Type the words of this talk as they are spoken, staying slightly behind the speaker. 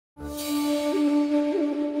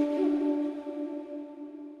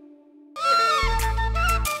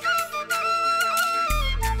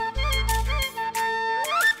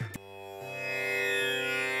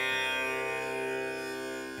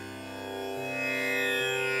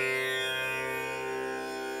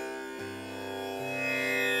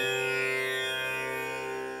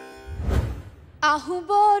আহু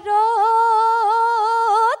বৰ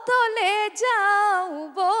তলে যাওঁ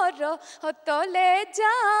বৰ তলে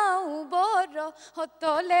যাওঁ বৰ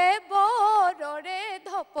তলে বৰৰে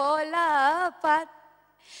ধপলা পাত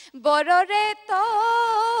বৰৰে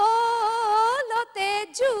তলতে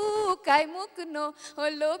জুকাই মুখ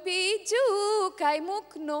নহলবি জুকাই মুখ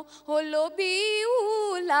নহলবি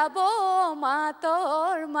ওলাব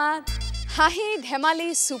মাতৰ মাত হাঁহি ধেমালি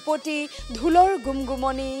চুপতি ঢোলৰ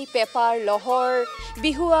গুমগুমনি পেপাৰ লহৰ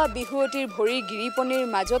বিহুৱা বিহুৱতীৰ ভৰি গিৰিপনিৰ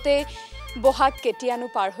মাজতে বহাগ কেতিয়ানো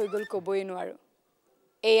পাৰ হৈ গ'ল ক'বই নোৱাৰো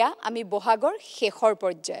এয়া আমি বহাগৰ শেষৰ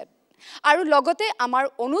পৰ্যায়ত আৰু লগতে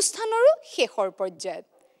আমাৰ অনুষ্ঠানৰো শেষৰ পৰ্যায়ত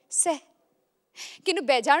সে কিন্তু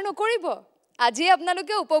বেজাৰ নকৰিব আজি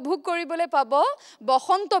আপোনালোকে উপভোগ কৰিবলৈ পাব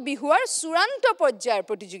বসন্ত বিহুৱাৰ চূড়ান্ত পৰ্যায়ৰ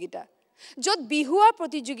প্ৰতিযোগিতা য'ত বিহুৱা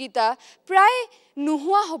প্ৰতিযোগিতা প্ৰায়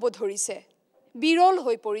নোহোৱা হ'ব ধৰিছে বিৰল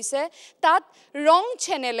হৈ পৰিছে তাত ৰং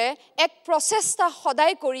চেনেলে এক প্ৰচেষ্টা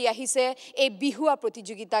সদায় কৰি আহিছে এই বিহুৱা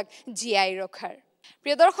প্ৰতিযোগিতাক জীয়াই ৰখাৰ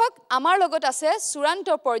প্ৰিয় দৰ্শক আমাৰ লগত আছে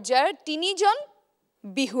চূড়ান্ত পৰ্যায়ৰ তিনিজন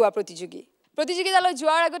বিহুৱা প্ৰতিযোগিতালৈ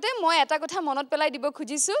যোৱাৰ আগতে মই এটা কথা মনত পেলাই দিব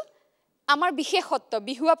খুজিছো আমাৰ বিশেষত্ব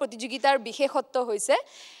বিহুৱা প্ৰতিযোগিতাৰ বিশেষত্ব হৈছে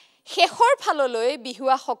শেষৰ ফাললৈ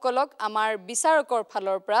বিহুৱা সকলক আমাৰ বিচাৰকৰ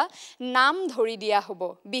ফালৰ পৰা নাম ধৰি দিয়া হ'ব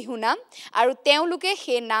বিহু নাম আৰু তেওঁলোকে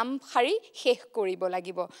সেই নাম খাৰি শেষ কৰিব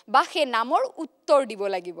লাগিব বা সেই নামৰ উত্তৰ দিব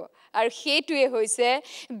লাগিব আৰু সেইটোৱে হৈছে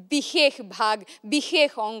বিশেষ ভাগ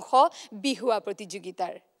বিশেষ অংশ বিহুৱা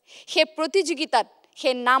প্ৰতিযোগিতাৰ সেই প্ৰতিযোগিতাত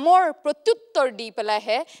সেই নামৰ প্ৰত্যুত্তৰ দি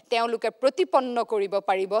পেলাইহে তেওঁলোকে প্ৰতিপন্ন কৰিব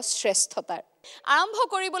পাৰিব শ্ৰেষ্ঠতাৰ আৰম্ভ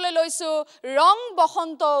কৰিবলৈ লৈছো ৰং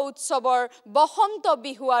বসন্ত উৎসৱৰ বসন্ত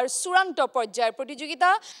বিহুৱাৰ চূড়ান্ত পৰ্যায়ৰ প্ৰতিযোগিতা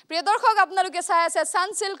প্ৰিয় দৰ্শক আপোনালোকে চাই আছে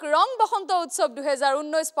সানসিল্ক ৰং বসন্ত উৎসৱ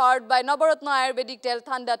 2019 পাৱাৰ্ড বাই নৱৰত্ন আয়ুৰ্বেদিক তেল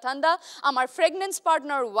ঠাণ্ডা ঠাণ্ডা আমাৰ ফ্ৰেগনেন্স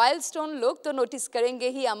পাৰ্টনাৰ वाइल्ड स्टोन लोग तो नोटिस करेंगे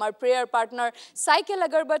ही हमार प्रेयर पार्टनर साइकिल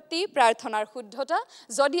अगरबत्ती प्रार्थनार शुद्धता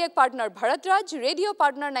जडिएक partner Bharatraj radio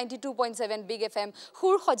partner 92.7 big FM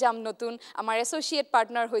हुर खजाम नतुन हमार एसोसिएट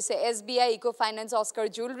पार्टनर होइसे SBI eco finance Oscar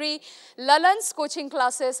jewellery ललन्स coaching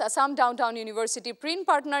classes Assam downtown university print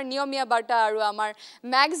partner नियमिया बार्ता और हमार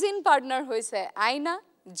मैगजीन पार्टनर होइसे आईना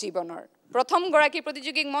जीवनर प्रथम गराकी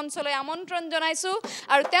प्रतियोगिक मंचলৈ আমন্ত্ৰণ জনাইছো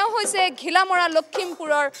আৰু তেওঁ হৈছে ঘিলামৰা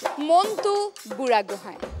লখিমপুৰৰ মন্তু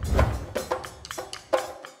বুঢ়াগোহাঁই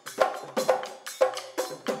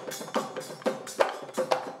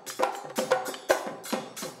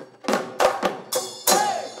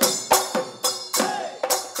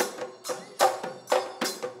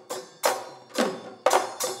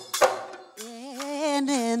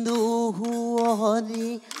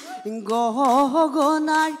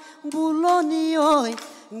গগনাৰ বুলনি ঐ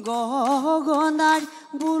গগনাৰ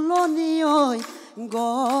বুলনি ঐ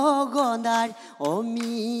গগনাৰ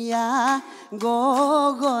অমিয়া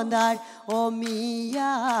গগনাৰ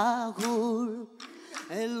অমিয়া ঘূৰ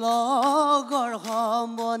লগৰ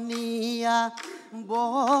সমনীয়া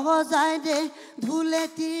বজাই দে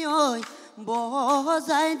ঢুলেটি ঐ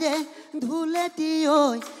বজাই দে ঢুলেটি ঐ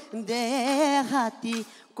দেহাতি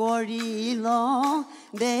কৰিল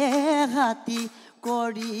দেহাতি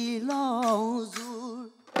কৰিল জোৰ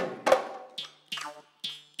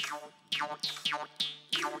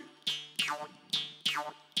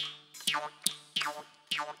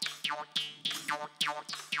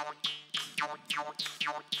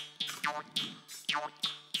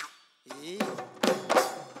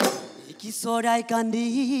কি চৰাই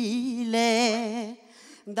কান্দিলে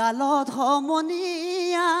ডালত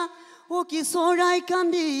সমনীয়া ও কি চৰাই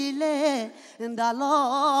কান্দিলে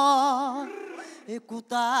ডালত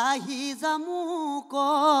কুটাহি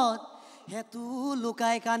জামুকত হেতু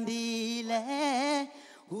লুকাই কান্দিলে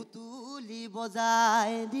হুতুলি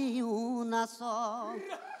বজাই দিও নাচ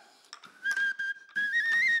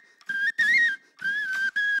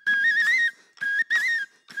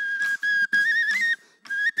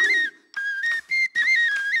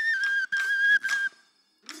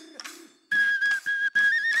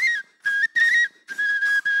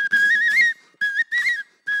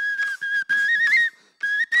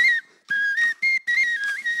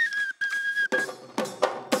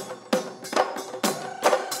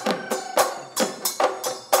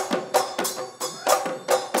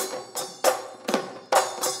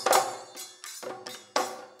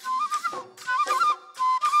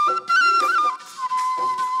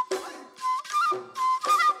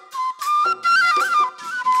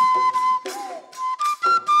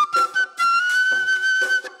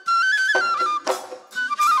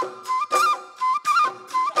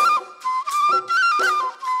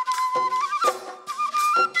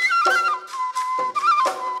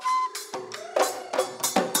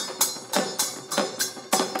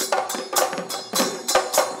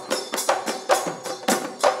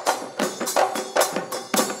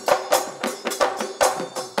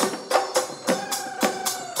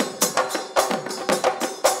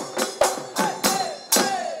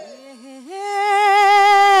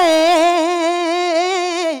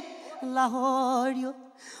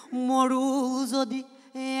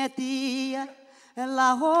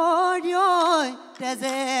লাহৰিয়ৈ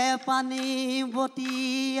তেজে পানী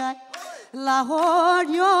বতিয়াই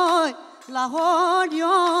লাহৰিয়ৈ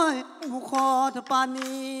লাহৰিয়ৈ মুখত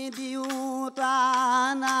পানী দিওঁতা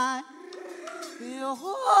নাই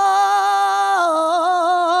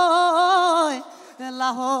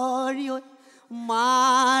লাহৰিয়ৈ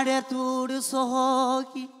মাৰে তোৰ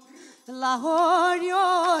চহকী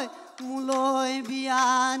লাহৰিয়ৈ মোলৈ বিয়া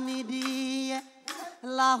নিদিয়ে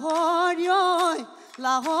লাহৰিয়ৈ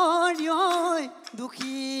লাহৰিয়ৈ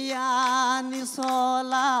দুখীয়া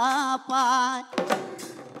নিচলা পায়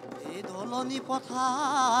এই দলনি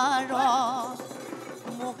পথাৰত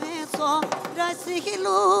মহে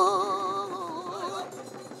চৰাইছিলোঁ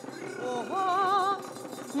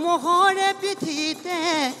মহৰে পিঠিতে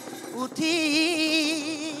উঠি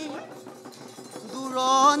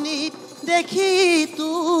দূৰণিত দেখি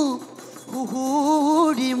তো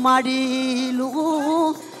হুহুৰি মাৰিলোঁ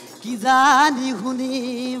কি জানি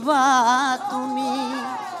শুনিবা তুমি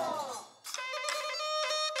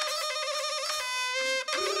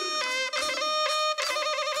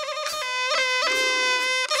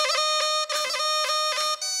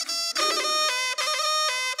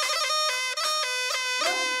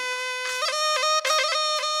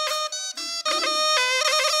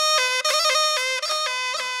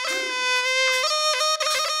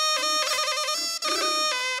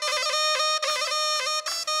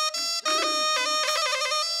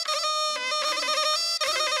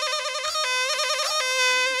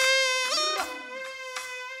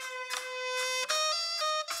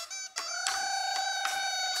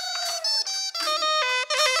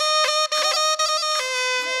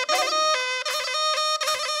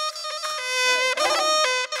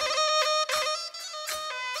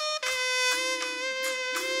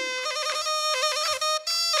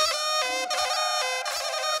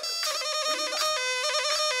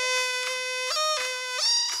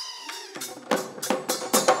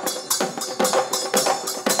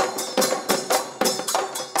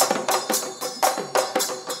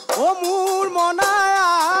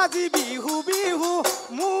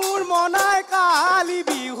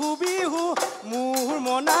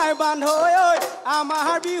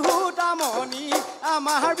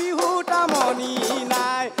আমাৰ বিহু তামনি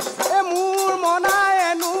নাই এ মোৰ মনাই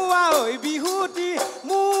এনুৱা ঐ বিহুটি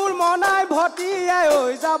মোৰ মনাই ভটিয়াই ঐ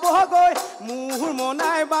যাবগৈ মোৰ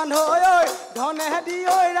মনাই বান্ধৈ ঐ ধনে দি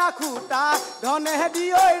ঐ ৰাখোতা ধনে দি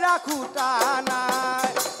ঐ ৰাখোতা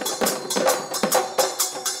নাই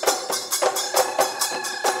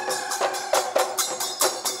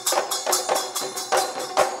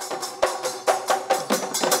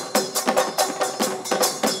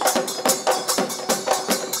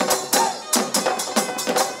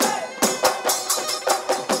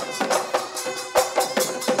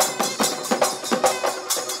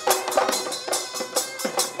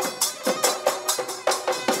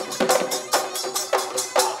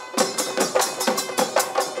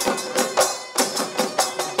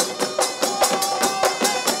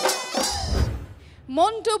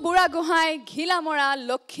গোহাই ঘিলামৰা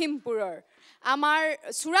লখিমপুৰৰ আমাৰ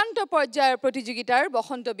চূড়ান্ত পৰ্যায়ৰ প্ৰতিযোগিতাৰ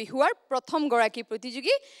বসন্ত বিহুৰ প্ৰথম গৰাকী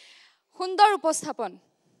প্ৰতিযোগী সুন্দৰ উপস্থাপন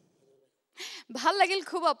ভাল লাগিল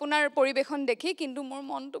খুব আপোনাৰ পৰিবেশন দেখি কিন্তু মোৰ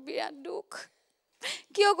মনটো বিৰাট দুখ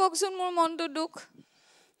কিয় কওকচোন মোৰ মনটো দুখ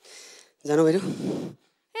জানো বাইদেউ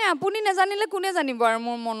আপুনি নাজানিলে কোনে জানিব আৰু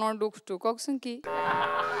মোৰ মনৰ দুখটো কওকচোন কি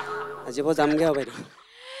আজিব যামগে বাইদেউ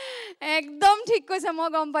একদম ঠিক কৈছে মই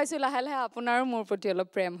গম পাইছো লাহে লাহে আপোনাৰো মোৰ প্ৰতি অলপ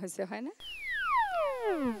প্ৰেম হৈছে হয় না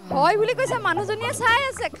হয় বুলি কৈছে মানুহজনীয়ে চাই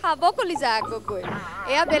আছে খাব কলিজা আকৌ গৈ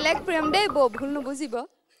এয়া বেলেগ প্ৰেম দেই ভুল নুবুজিব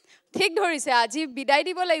ঠিক ধৰিছে আজি বিদায়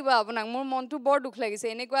দিব লাগিব আপোনাক মোৰ মনটো বৰ দুখ লাগিছে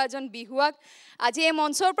এনেকুৱা এজন বিহুৱাক আজি এই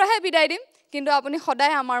মঞ্চৰ পৰাহে বিদায় দিম কিন্তু আপুনি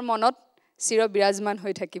সদায় আমাৰ মনত চিৰ বিৰাজমান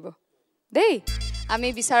হৈ থাকিব দেই আমি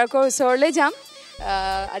বিচাৰকৰ ওচৰলৈ যাম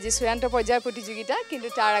আজি চূড়ান্ত পৰ্যায়ৰ প্ৰতিযোগিতা কিন্তু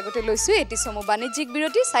তাৰ আগতে লৈছো এটি সমু বাণিজ্যিক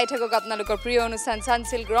বিৰতি চাই থাকক আপোনালোকৰ প্ৰিয় অনুষ্ঠান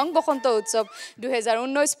সানসিল্ক ৰং বসন্ত উৎসৱ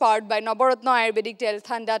 2019 পাৱাৰ্ড বাই নৱৰত্ন আয়ুৰ্বেদিক তেল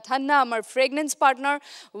ঠাণ্ডা ঠাণ্ডা আমাৰ ফ্ৰেগনেন্স পাৰ্টনাৰ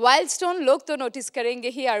वाइल्ड स्टोन लोग तो नोटिस करेंगे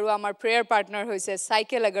ही और आमार प्रेयर पार्टनर होइसे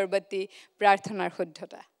साइकेल अगरबत्ती प्रार्थनार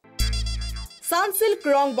शुद्धता सानसिल्क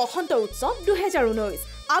रंग बसंत उत्सव 2019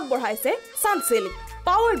 আগবঢ়াইছে सानसिल्क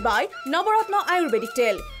पावर्ड बाय नवरत्न आयुर्वेदिक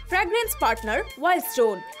तेल fragrance partner wild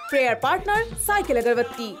stone prayer partner cycle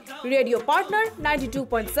अगरबत्ती radio partner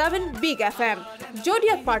 92.7 big FM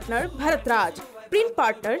जोडियाक partner Bharatraj print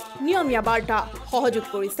partner नियमिया बार्ता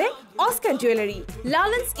सहयोग करिছে ऑस्कन jewellery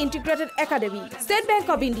लालेंस integrated academy state bank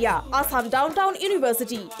of India Assam downtown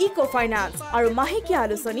university eco finance और माहिकी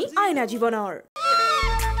आलोचनी आईना जीवनर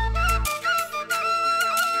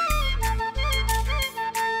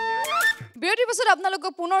বিৰতিৰ বিৰতিৰ পাছত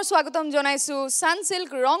আপোনালোকক পুনৰ স্বাগতম জনাইছো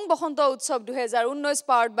সানসিল্ক ৰং বসন্ত উৎসৱ 2019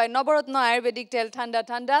 পাৱাৰ্ড বাই নৱৰত্ন আয়ুৰ্বেদিক তেল ঠাণ্ডা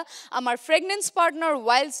ঠাণ্ডা আমাৰ ফ্ৰেগনেন্স পাৰ্টনাৰ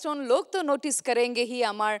वाइल्ड स्टोन लोग तो नोटिस करेंगे ही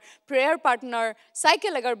আমাৰ প্ৰেয়াৰ পাৰ্টনাৰ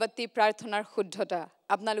সাইকেল আগৰবত্তি প্ৰাৰ্থনাৰ শুদ্ধতা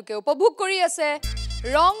আপোনালোকে উপভোগ কৰি আছে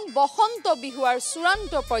ৰং বসন্ত বিহুৰ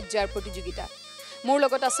চূড়ান্ত পৰ্যায়ৰ প্ৰতিযোগিতা মোৰ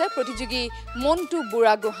লগত আছে প্ৰতিযোগী মন্টু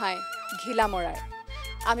বুঢ়াগোহাঁই ঘিলামৰাৰ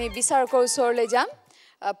আমি বিচাৰকৰ ওচৰলৈ যাম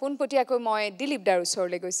পোনপটীয়াকৈ মই দিলীপ দাৰ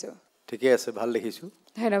ওচৰলৈ গৈছো ঠিকে আছে ভাল দেখিছো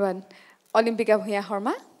ধন্যবাদ অলিম্পিকা ভূঞা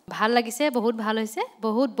শৰ্মা ভাল লাগিছে বহুত ভাল হৈছে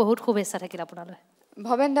বহুত বহুত শুভেচ্ছা থাকিল আপোনালৈ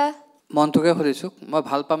ভবেন্দা মনটোকে সুধিছো মই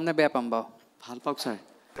ভাল পাম নে বেয়া পাম বাও ভাল পাওক ছাৰ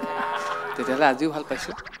তেতিয়াহ'লে আজিও ভাল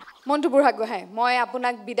পাইছো মন্টু বুঢ়াগোহাঁই মই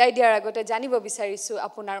আপোনাক বিদায় দিয়াৰ আগতে জানিব বিচাৰিছো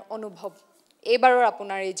আপোনাৰ অনুভৱ এইবাৰৰ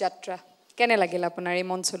আপোনাৰ এই যাত্ৰা কেনে লাগিল আপোনাৰ এই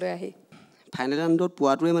মঞ্চলৈ আহি ফাইনেল ৰাউণ্ডত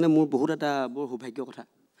পোৱাটোৱে মানে মোৰ বহুত এটা বৰ সৌভাগ্য কথা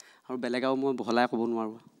আৰু বেলেগাও মই বহলাই ক'ব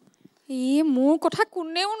নোৱাৰো ই মোৰ কথা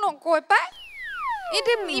কোনেও নকয় পায়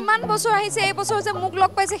এতে ইমান বছৰ আহিছে এই বছৰ যে মোক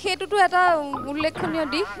লগ পাইছে হেতুটো এটা উল্লেখনীয়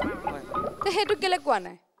দিশ তে হেতু কেলে কোৱা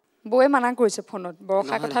নাই বয়ে মানা কৰিছে ফোনত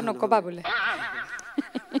বৰখা কথা নকবা বোলে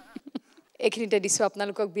এখিনিতে দিছো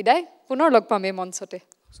আপোনালোকক বিদায় পুনৰ লগ পাম এই মঞ্চতে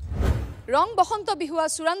ৰং বসন্ত বিহুৱা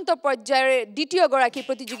চূড়ান্ত পৰ্যায়ৰ দ্বিতীয় গৰাকী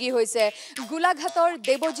প্ৰতিযোগী হৈছে গোলাঘাটৰ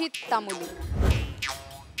Debajit Tamuli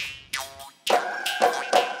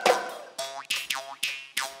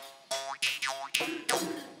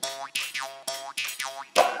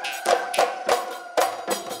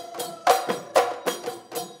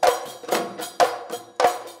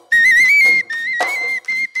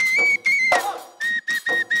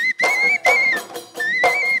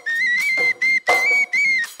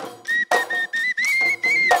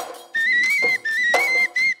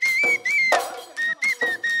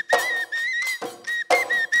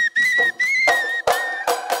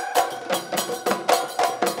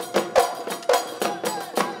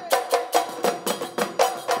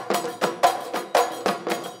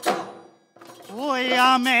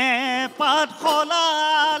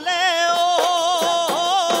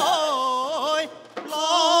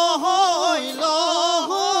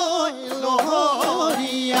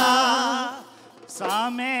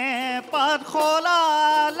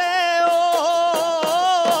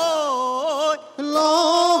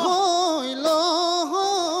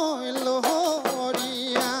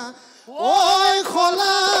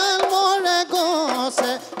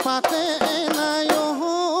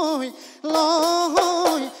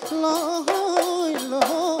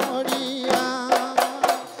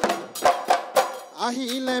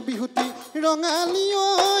Rongali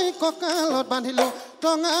oi kokalot bandhilu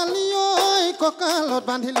Rongali oi kokalot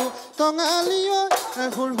bandhilu Rongali oi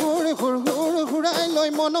hur hurai loi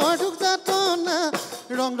monor duk jatona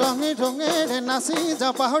Rong re nasi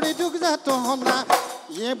ja pahori duk jatona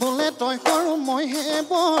Ye bole toy koru moi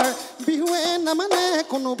hebor Bihue namane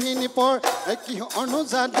kono bhini por ki onu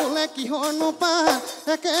jat bole ki onu pa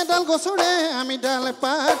ekedal gosore ami dal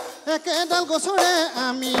pa ekedal gosore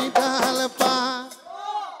ami dal pa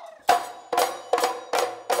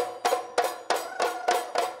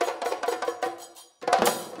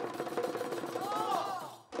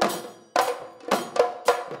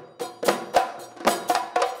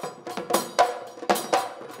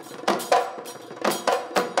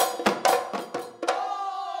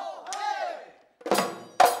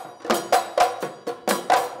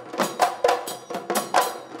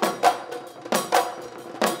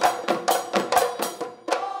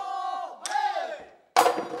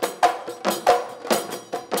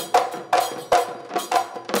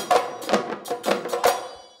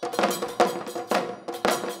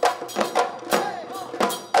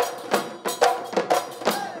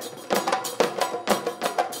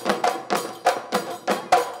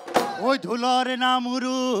ঢোলৰ নাম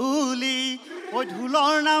উৰুলি ও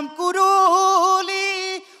ঢোলৰ নাম কুৰুলি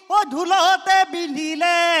ও ঢোলতে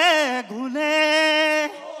বিন্ধিলে গুনে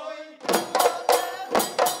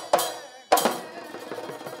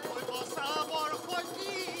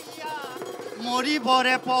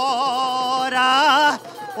মৰিবৰে পৰা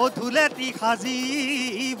ও ঢোলেটি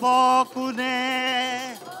সাজিব কোনে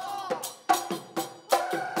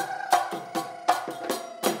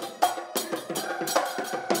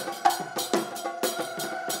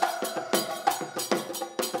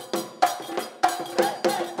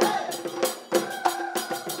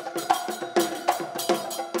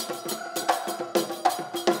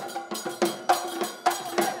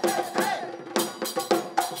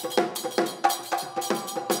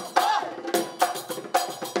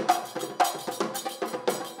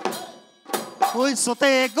Oi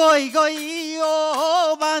sote goi goi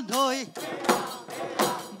o bandoi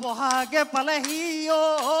বহাগে পালেহি ও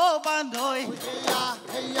বান্ধৈ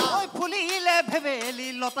ঐ ফুলিলে ভেবেলি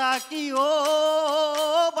লতা কি ও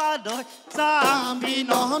বান্ধৈ চামি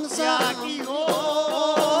নহন কি ও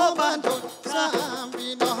বান্ধৈ চামি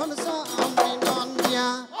নহন নিয়া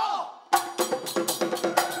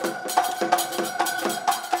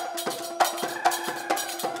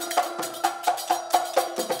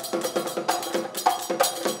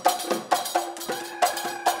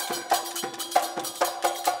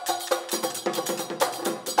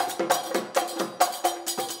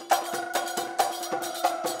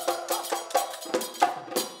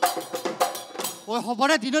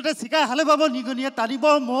হবৰে দিনতে চিকাই হালে বাব নিগনিয়ে টানিব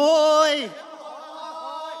মই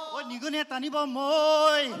ঐ নিগনিয়ে টানিব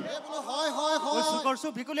মই ঐ চুকৰচু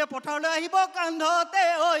ভিকুলিয়ে পথাৰলৈ আহিব কান্ধতে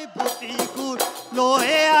ঐ বুটি কুট লৈ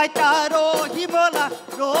আইতা ৰহিমলা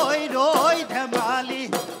ৰৈ ৰৈ ধেমালি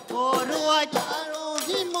সৰু আইতা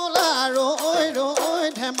ৰহিমলা ৰৈ ৰৈ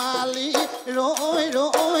ধেমালি ৰৈ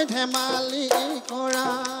ৰৈ ধেমালি কৰা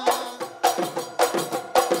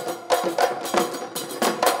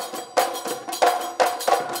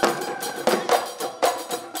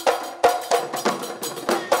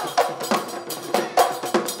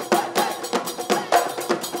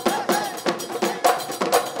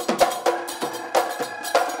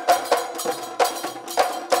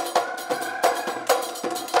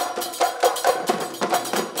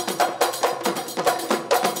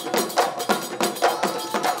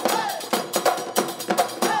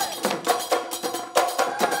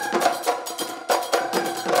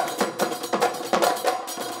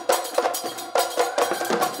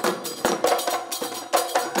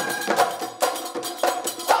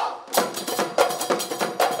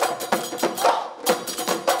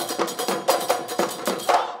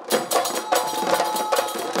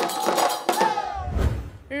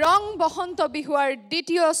বসন্ত বিহুৰ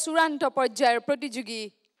দ্বিতীয় চূড়ান্ত পৰ্যায়ৰ প্ৰতিযোগী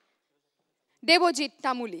দেৱজিৎ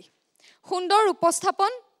তামুলী সুন্দৰ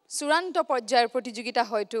উপস্থাপন চূড়ান্ত পৰ্যায়ৰ প্ৰতিযোগিতা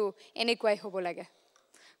হয়তো এনেকুৱাই হ'ব লাগে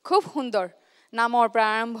খুব সুন্দৰ নামৰ পৰা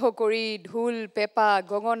আৰম্ভ কৰি ঢোল পেপা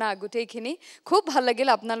গগনা গুটেইখিনি খুব ভাল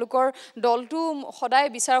লাগিল আপোনালোকৰ দলটো সদায়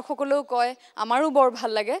বিচাৰকসকলেও কয় আমাৰো বৰ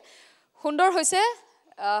ভাল লাগে সুন্দৰ হৈছে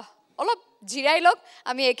অলপ জিৰাই লওক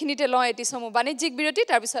আমি এখিনিতে লওঁ এটি সমু বাণিজ্যিক বিৰতি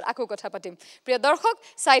তাৰ পিছত আকৌ কথা পাতিম প্ৰিয় দৰ্শক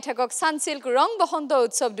চাই থাকক সানসিল্ক ৰং বসন্ত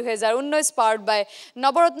উৎসৱ 2019 পাৱাৰ্ড বাই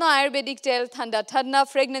নৱৰত্ন আয়ুৰ্বেদিক তেল ঠাণ্ডা ঠাণ্ডা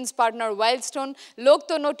ফ্ৰেগনেন্স পাৰ্টনাৰ ওয়াইল্ড স্টোন লোক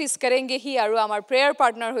তো নোটিস কৰেংগে হি আৰু আমাৰ প্ৰেয়াৰ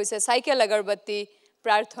পাৰ্টনাৰ হৈছে চাইকেল আগৰবত্তি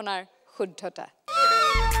প্ৰাৰ্থনাৰ শুদ্ধতা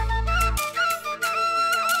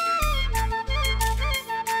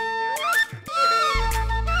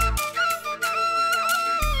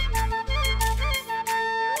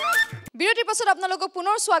বিৰতিৰ পাছত আপোনালোকক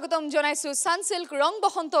পুনৰ স্বাগতম জনাইছো সানসিল্ক ৰং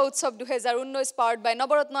বসন্ত উৎসৱ 2019 পাৱাৰ্ড বাই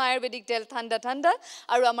নৱৰত্ন আয়ুৰ্বেদিক তেল ঠাণ্ডা ঠাণ্ডা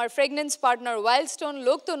আৰু আমাৰ ফ্ৰেগনেন্স পাৰ্টনাৰ ওয়াইল্ড স্টোন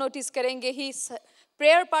লোক তো নোটিস কৰেংগে হি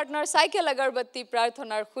প্ৰেয়াৰ পাৰ্টনাৰ চাইকেল আগৰবত্তি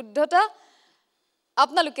প্ৰাৰ্থনাৰ শুদ্ধতা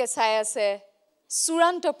আপোনালোকে চাই আছে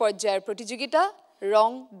চূড়ান্ত পৰ্যায়ৰ প্ৰতিযোগিতা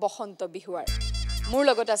ৰং বসন্ত বিহুৱাৰ মোৰ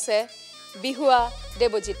লগত আছে বিহুৱা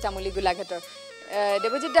দেৱজিৎ তামুলী গোলাঘাটৰ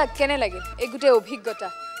দেৱজিৎ দা কেনে লাগিল এই গোটেই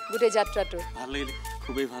অভিজ্ঞতা গোটেই যাত্ৰাটো ভাল লাগিল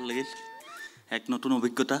খুবেই ভাল লাগিল এক নতুন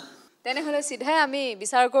অভিজ্ঞতা তেনেহলে সিধাই আমি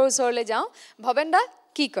বিচাৰকৰ ওচৰলৈ যাওঁ ভবেন দা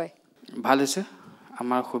কি কয় ভাল হৈছে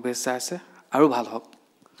আমাৰ শুভেচ্ছা আছে আৰু ভাল হওক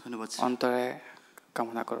ধন্যবাদ অন্তৰে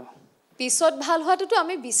কামনা কৰোঁ পিছত ভাল হোৱাটো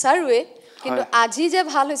আমি বিচাৰোৱে কিন্তু আজি যে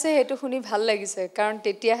ভাল হৈছে হেতু শুনি ভাল লাগিছে কাৰণ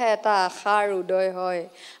তেতিয়াহে এটা আশাৰ উদয় হয়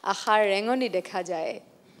আশাৰ ৰেঙনি দেখা যায়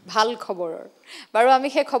ভাল খবৰৰ বাৰু আমি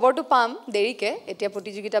সেই খবৰটো পাম দেৰিকে এতিয়া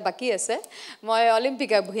প্ৰতিযোগিতা বাকি আছে মই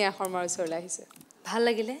অলিম্পিকা ভূঞা শৰ্মাৰ ওচৰলৈ আহিছে ভাল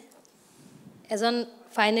লাগিলে এজন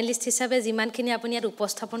ফাইনেলিষ্ট হিচাপে যিমানখিনি আপুনি ইয়াত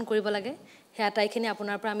উপস্থাপন কৰিব লাগে সেই আটাইখিনি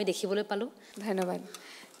আপোনাৰ পৰা আমি দেখিবলৈ পালোঁ ধন্যবাদ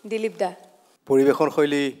দিলীপ দা পৰিৱেশন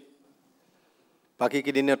শৈলী বাকি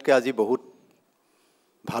কিদিনতকৈ আজি বহুত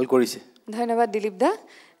ভাল কৰিছে ধন্যবাদ দিলীপ দা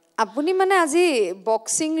আপুনি মানে আজি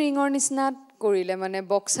বক্সিং ৰিঙৰ নিচিনা কৰিলে মানে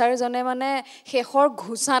বক্সাৰজনে মানে শেষৰ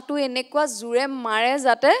ঘুচাটো এনেকুৱা জোৰে মাৰে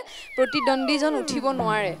যাতে প্ৰতিদ্বন্দ্বীজন উঠিব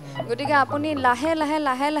নোৱাৰে গতিকে আপুনি লাহে লাহে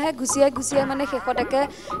লাহে লাহে ঘুচিয়াই মানে শেষত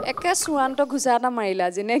একে চূড়ান্ত ঘুচা এটা মাৰিলা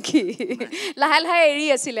যেনে কি লাহে লাহে এৰি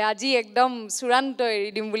আছিলে আজি একদম চূড়ান্ত এৰি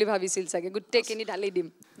দিম বুলি ভাবিছিল চাগে গোটেইখিনি ঢালি দিম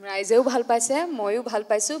ৰাইজেও ভাল পাইছে ময়ো ভাল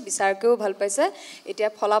পাইছোঁ বিচাৰকেও ভাল পাইছে এতিয়া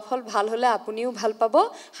ফলাফল ভাল হ'লে আপুনিও ভাল পাব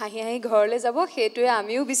হাঁহি হাঁহি ঘৰলৈ যাব সেইটোৱে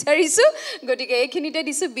আমিও বিচাৰিছোঁ গতিকে এইখিনিতে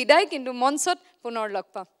দিছোঁ বিদায় কিন্তু মঞ্চত পুনৰ লগ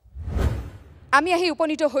পাম আমি আহি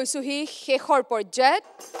উপনীত হৈছোহি শেষৰ পৰ্যায়ত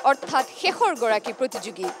অৰ্থাৎ শেষৰ গৰাকী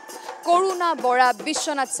প্ৰতিযোগী কৰুণা বৰা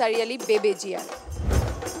বিশ্বনাথ চাৰিআলি বেবেজিয়া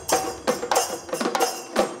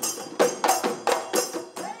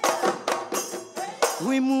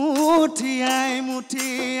ঐ মুঠিয়াই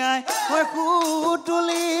মুঠিয়াই ঐ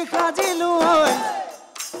সুতুলি সাজিলো ঐ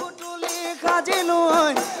সুতুলি সাজিলো ঐ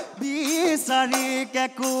বিচাৰি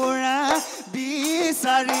কেঁকুৰা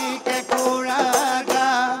গা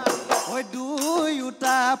ঐ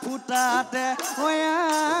দুয়োটা ফুটাতে ঐ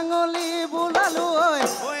আঙুলি বোলালো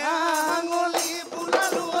ঐ আঙুলি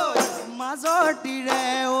বোলালো ঐ মাজৰ তীৰে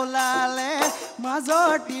ওলালে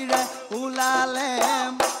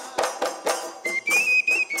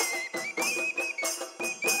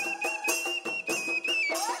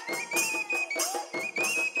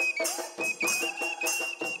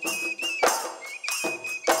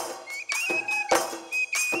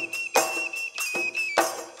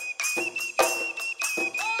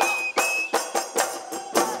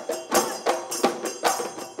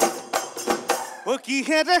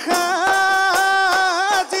কিহে দেখা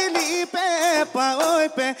জিলি পেপা ঐ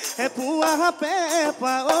পুৱা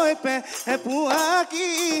পেপা ঐ পুৱা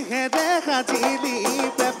কিহে দেখা জিলি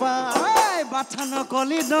পেপা বাথা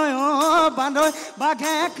নকলি নয় বান্ধৈ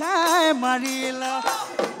বাঘে খাই মাৰিলা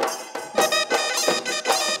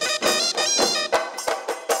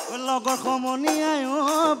লগৰ সমনীয়াই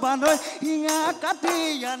বান্ধৈ শিঙা কাটি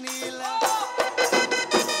আনিলা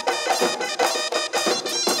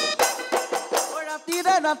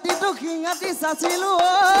ৰাতিটো শিঙাটি চাচিলো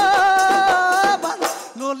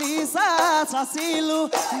নলি চাচিলো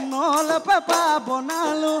নল পেপা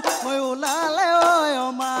বনালো ঐ ওলালে ঐ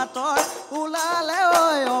অমাতৰ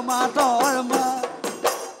মা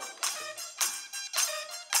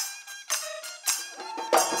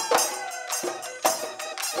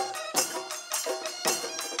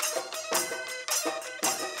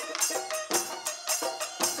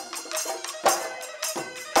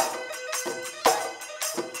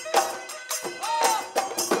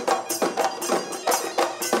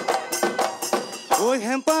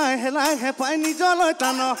হেপাই নিজলৈ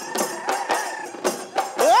টান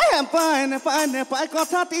হেপাই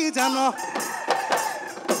কথাটি জান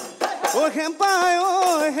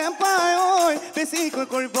হেপাই বেছিকৈ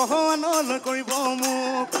কৰিব আনলৈ কৰিব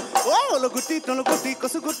মোক অলগুটি তলগুটি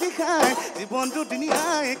কচুগুটি খাই জীৱনটো দিনীয়া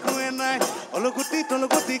একোৱে নাই অলগুটি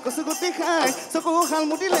তলগুটি কচুগুটি খাই চকু শাল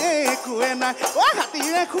মুটিলে একোৱে নাই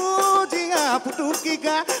হাতীৰে খুজিয়া পুটুকি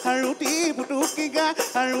গা ৰুটি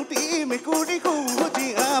মেকুৰী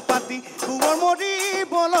খুজিয়া পাতি কুঁৱৰ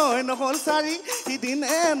মৰিবলৈ নহ'ল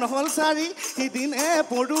চাৰি সিদিনে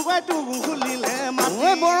পৰুৱাইটো খুলিলে মাটি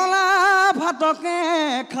বৰলা ভাতকে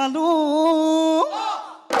খালো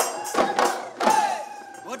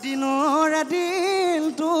দিনৰ এদিন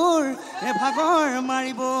তোৰ ভাগৰ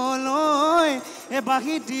মাৰিবলৈ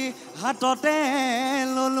বাঁহীটি হাততে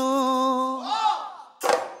ললো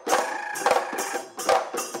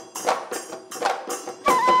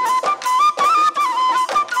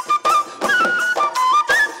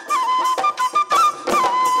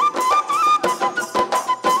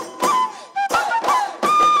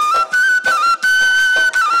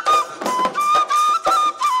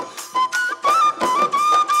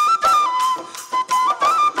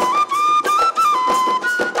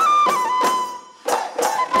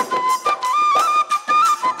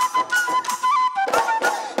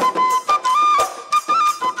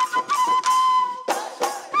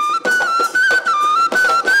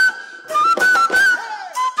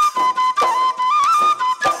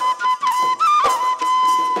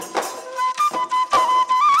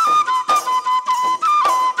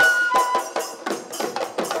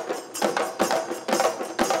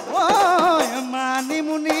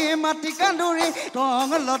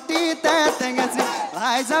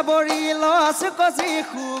বৰি লছ কচি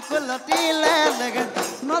শুকলতিলে লাগে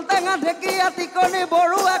নলটেঙা ঢেকীয়া টিকনি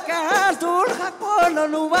বৰুৱা কেহা জোৰ শাক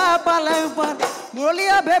ললোৱা পালে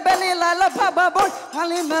মুৰলীয়া ভেবেলি লাই লফা বাবৰ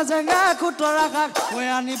হালি মেজেঙা খুতৰা শাক মই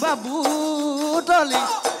আনিবা বুটলি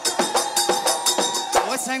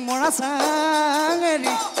চেং মৰা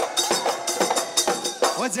চাঙেৰি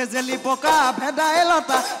জেজেলি পকা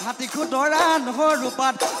ভেদাইলতা হাতী খুতৰা নহৰু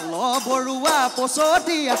পাত বৰুৱা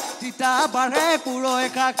পচতীয়া তিতা বাঢ়ে পুৰৈ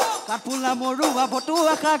শাক কাঠফুলা মৰুৱা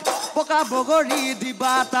ভতুৱা শাক পকা বগৰী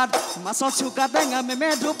দিবা তাত মাছৰ চুকা টেঙা মেমে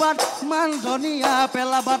ধুপাত মান ধনিয়া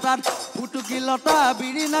পেলাবা তাত ফুটুকি লতা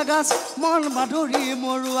বিৰি নাগাছ মন মাধুৰী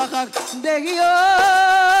মৰুৱা শাক দেহি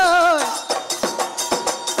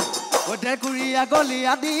ঢেকুৰীয়া গলি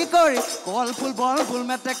আদি কৰি কল ফুল বল ফুল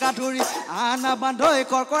মেটেকা ধৰি আনা বান্ধৈ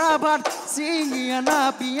কৰকৰা ভাত চিঙি আনা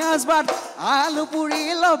পিঁয়াজ ভাত আলু পুৰি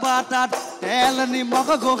ল'বা তাত তেল নিমখ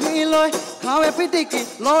ঘঁহি লৈ খাওঁ পিটিকি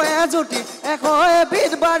লৈ এজুতি এশ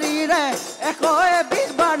এবিধ বাৰীৰে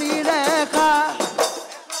খা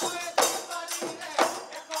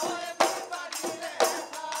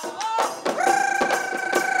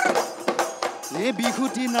এই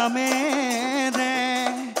বিহুটি নামেৰে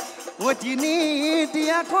ঐ তিনিটি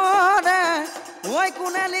আখৰে ঐ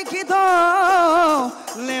কোনে লিখি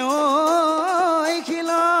থলে ঐ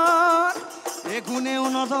শিলত এই কোনেও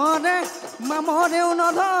নধৰে মামৰেও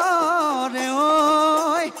নধৰে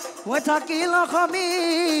ঐ থাকিল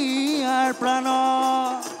অসমীয়াৰ প্ৰাণ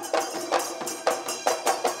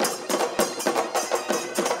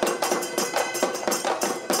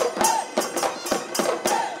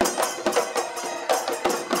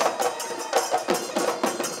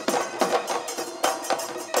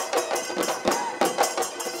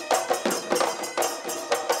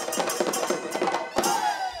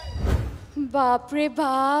বাপৰে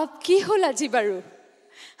বাপ কি হ'ল আজি বাৰু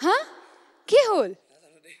হা কি হ'ল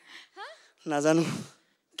নাজানো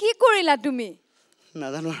কি কৰিলা তুমি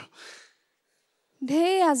নাজানো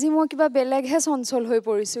দেই আজি মই কিবা বেলেগহে চঞ্চল হৈ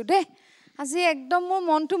পৰিছোঁ দেই আজি একদম মোৰ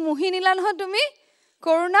মনটো মুহি নিলা নহয় তুমি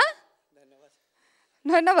কৰোণা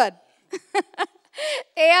ধন্যবাদ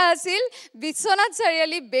এয়া আছিল বিশ্বনাথ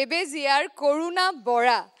চাৰিআলি বেবেজিয়াৰ কৰোণা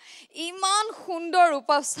বৰা ইমান সুন্দৰ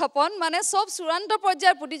উপস্থাপন মানে সব চূড়ান্ত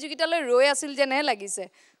পৰ্যায়ৰ প্ৰতিযোগিতালৈ ৰৈ আছিল যেনহে লাগিছে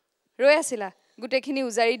ৰৈ আছিলা গোটেইখিনি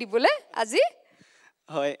উজাৰি দিবলৈ আজি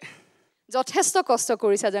হয় যথেষ্ট কষ্ট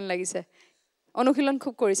কৰিছা যেন লাগিছে অনুশীলন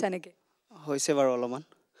খুব কৰিছা নেকি হৈছে বাৰু অলপমান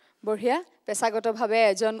বঢ়িয়া পেছাগতভাৱে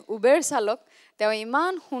এজন উবেৰ চালক তেওঁ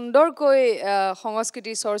ইমান সুন্দৰকৈ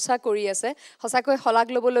সংস্কৃতিৰ চৰ্চা কৰি আছে সঁচাকৈ শলাগ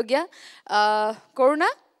ল'বলগীয়া কৰোণা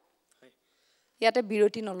ইয়াতে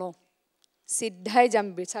বিৰতি নলওঁ সিদ্ধাই যাম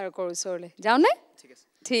বিচাৰকৰ ওচৰলৈ যাওঁনে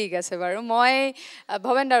ঠিক আছে বাৰু মই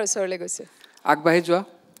ভৱেন্দাৰ ওচৰলৈ গৈছোঁ আগবাঢ়ি যোৱা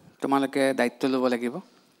তোমালোকে দায়িত্ব ল'ব লাগিব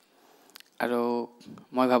আৰু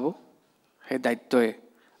মই ভাবোঁ সেই দায়িত্বই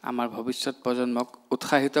আমাৰ ভৱিষ্যত প্ৰজন্মক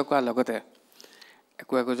উৎসাহিত কৰাৰ লগতে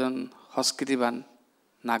একোজন সংস্কৃতিবান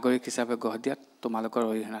নাগৰিক হিচাপে গঢ় দিয়াত তোমালোকৰ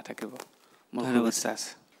অৰিহণা থাকিব মোৰ বিশ্বাস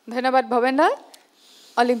ধন্যবাদ ভৱেন্দা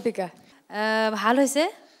অলিম্পিকা ভাল হৈছে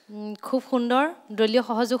খুব সুন্দৰ দলীয়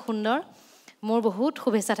সহযোগ সুন্দৰ মোৰ বহুত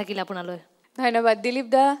শুভেচ্ছা থাকিল আপোনালৈ ধন্যবাদ দিলীপ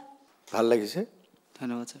দা ভাল লাগিছে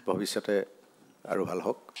ধন্যবাদ স্যার ভৱিষ্যতে আৰু ভাল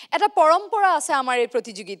হওক এটা পৰম্পৰা আছে আমাৰ এই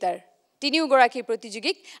প্ৰতিযোগিতাৰ তিনিওগৰাকী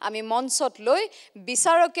প্ৰতিযোগীক আমি মঞ্চত লৈ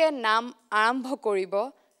বিচাৰকে নাম আৰম্ভ কৰিব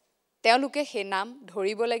তেওঁলোকে সেই নাম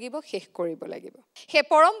ধৰিব লাগিব শেষ কৰিব লাগিব সেই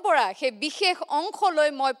পৰম্পৰা সেই বিশেষ অংশ লৈ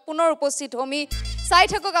মই পুনৰ উপস্থিত হমি চাই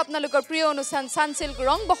থাকক আপোনালোকৰ প্ৰিয় অনুষ্ঠান সানসিল্ক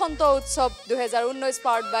ৰং বসন্ত উৎসৱ 2019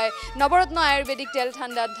 পাৱাৰ্ড বাই নৱৰত্ন আয়ুৰ্বেদিক তেল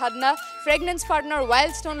ঠাণ্ডা ধাদনা ফ্ৰেগনেন্স পাৰ্টনাৰ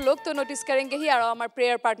वाइल्ड स्टोन लोग तो नोटिस करेंगे ही और हमार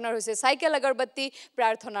प्रेयर पार्टनर হৈছে সাইকেল আগৰবত্তি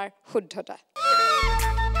প্ৰাৰ্থনাৰ শুদ্ধতা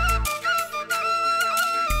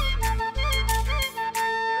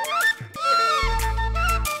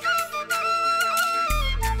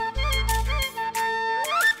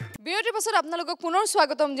বিৰতিৰ পাছত আপোনালোকক পুনৰ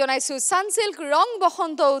স্বাগতম জনাইছো সানসিল্ক ৰং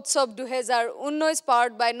বসন্ত উৎসৱ 2019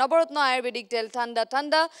 পাৱাৰ্ড বাই নৱৰত্ন আয়ুৰ্বেদিক তেল ঠাণ্ডা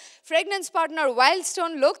ঠাণ্ডা ফ্ৰেগনেন্স পাৰ্টনাৰ वाइल्ड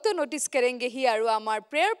स्टोन लोग तो नोटिस करेंगे ही আৰু আমাৰ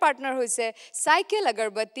প্ৰেয়াৰ পাৰ্টনাৰ হৈছে সাইকেল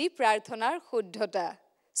আগৰবত্তি প্ৰাৰ্থনাৰ শুদ্ধতা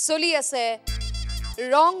চলি আছে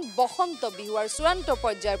ৰং বসন্ত বিহুৰ চূড়ান্ত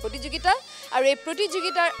পৰ্যায়ৰ প্ৰতিযোগিতা আৰু এই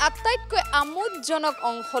প্ৰতিযোগিতাৰ আটাইতকৈ আমোদজনক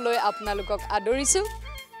অংশলৈ আপোনালোকক আদৰিছো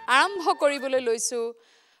আৰম্ভ কৰিবলৈ লৈছো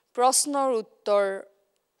প্ৰশ্নৰ উত্তৰ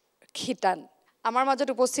খিতান আমাৰ মাজত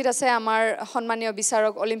উপস্থিত আছে আমাৰ সন্মানীয়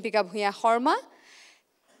বিচাৰক অলিম্পিকা ভূঞা শৰ্মা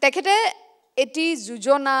তেখেতে এটি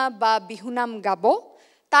যোজনা বা বিহুনাম গাব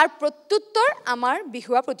তাৰ প্ৰত্যুত্তৰ আমাৰ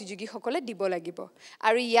বিহুৱা প্ৰতিযোগীসকলে দিব লাগিব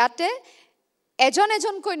আৰু ইয়াতে এজন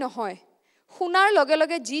এজনকৈ নহয় শুনাৰ লগে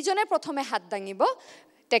লগে যিজনে প্ৰথমে হাত দাঙিব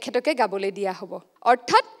তেখেতকে গাবলৈ দিয়া হ'ব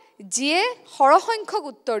অৰ্থাৎ যিয়ে সৰহসংখ্যক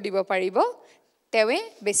উত্তৰ দিব পাৰিব তেৱে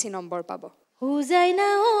বেছি নম্বৰ পাব উজাই না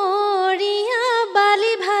ওৰিয়া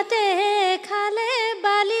বালি ভাতে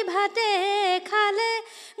খালে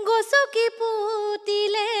গছকি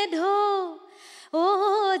পুতিলে ঢৌ ও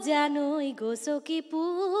জানুই গছকি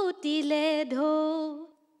পুতিলে ঢৌ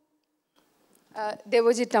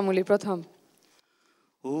দেৱজিৎ তামুলী প্ৰথম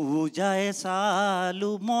উজাই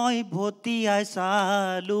চালো মই ভতিয়াই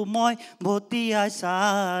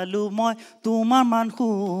চালো মই তোমাৰ মান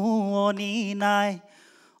শুৱনি নাই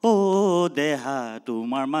ও দেহা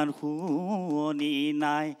তোমাৰ মান শুৱনি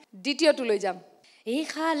নাই দ্বিতীয়টো লৈ যাম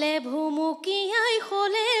ইখালে ভুমুকিয়াই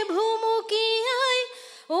খলে ভুমুকিয়াই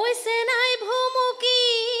ওইছে নাই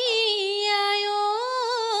ভুমুকিয়াই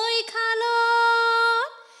ওই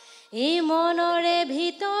খালত এই মনৰে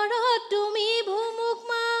ভিতৰত তুমি ভুমুক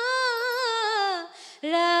মাৰা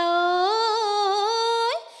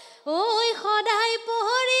ওই সদায়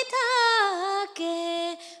পৰি থাকে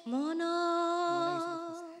মন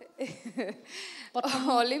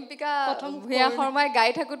অলিম্পিকা ভূঞা শৰ্মাই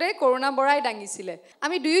গাই থাকোঁতে কৰোণা বৰাই দাঙিছিলে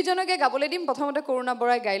আমি দুয়োজনকে গাবলৈ দিম প্ৰথমতে কৰোণা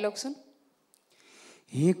বৰাই গাই লওকচোন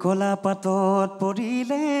হি কলা পাতত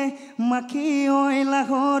পৰিলে মাখি ঐ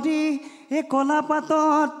লাহৰি এই কলা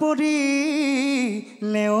পাতত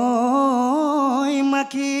পৰিলে ঐ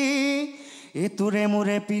মাখি এই তোৰে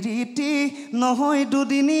মোৰে পিৰিতি নহয়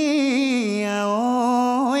দুদিনীয়া ঐ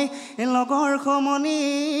এই লগৰ সমনী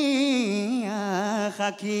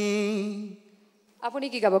সাক্ষী আপুনি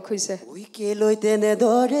কি গাব খুজিছে ঐ কেলৈ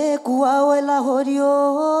তেনেদৰে কোৱা ঐ লাহৰি ঐ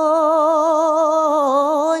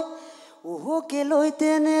কেলৈ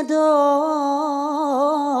তেনেদৰে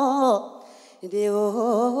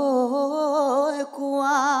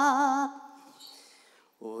কোৱা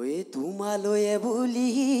ঐ তোমালৈয়ে বুলি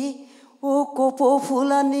কপ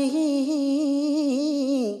ফুলানি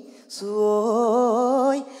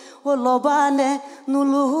চৈ ল'বানে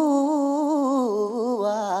নোলোৱা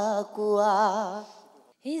কোৱা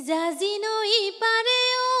জাজি নৈ পাৰে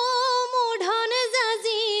মোৰ ধন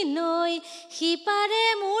জাজি নৈ সিপাৰে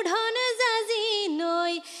মোৰ ধন জাজি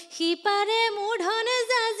নৈ সিপাৰে মোৰ ধন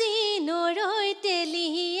জাজি নৈ ৰৈ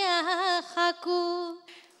তেলিয়া খাকু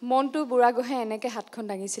মনটো বুঢ়াগোহাঁই এনেকৈ হাতখন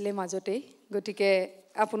দাঙিছিলে মাজতেই গতিকে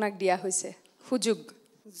আপোনাক দিয়া হৈছে সুযোগ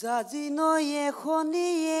জাজি নৈ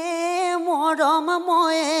এখনিয়ে মৰম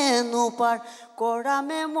ময়ে নোপাৰ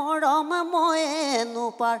কৰামে মৰম ময়ে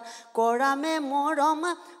নোপাৰ কৰামে মৰম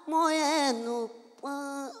ময়ে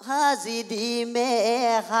সাজি দিমে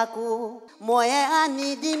সাকু ময়ে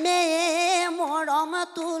আনি দিমে মৰম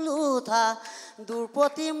তুলুঠা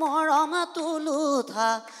দুৰ্পতি মৰম তুলুঠা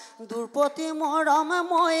দুৰ্পতি মৰম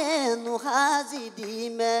ময়ে সাজি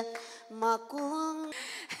দিমে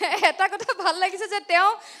এটা কথা ভাল লাগিছে যে তেওঁ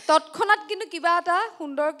তৎক্ষণাত কিন্তু কিবা এটা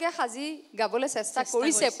সুন্দৰকৈ সাজি গাবলৈ চেষ্টা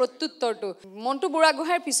কৰিছে প্ৰত্যুত্তৰটো মনটো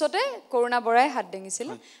বুঢ়াগোহাঁইৰ পিছতে কৰুণা বৰাই হাত দাঙিছিল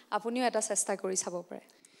আপুনিও এটা চেষ্টা কৰি চাব পাৰে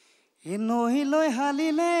নহিলৈ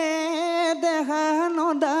হালিলে দেহা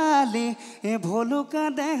নদালি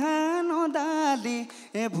ভলুকা দেহা নদালি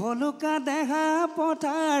ভলুকা দেহা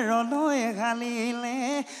পথাৰলৈ হালিলে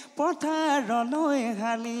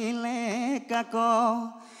কাক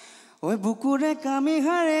ঐ বুকুৰে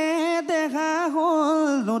কামিহাৰে দেখা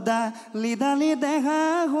হ'ল নোদালি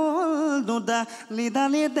দেহা হ'ল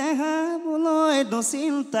নোদালি দেহা মোলৈ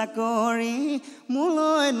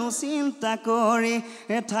চিন্তা কৰি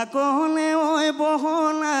থাকনে ঐ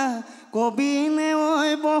বহনা কবিনে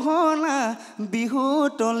ঐ বহনা বিহু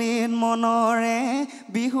তলিত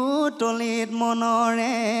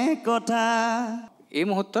মনৰে কথা এই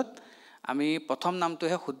মুহূৰ্তত আমি প্ৰথম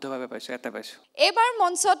নামটোহে শুদ্ধভাৱে পাইছোঁ এটা পাইছোঁ এইবাৰ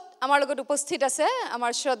মঞ্চত আমাৰ লগত উপস্থিত আছে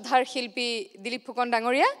আমাৰ শ্ৰদ্ধাৰ শিল্পী দিলীপ ফুকন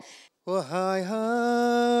ডাঙৰীয়া হাই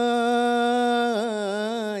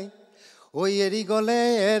ঐ এৰি গ'লে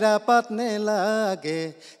এৰাপাত নেলাগে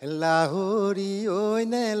লাহৰি ঐ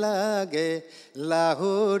নেলাগে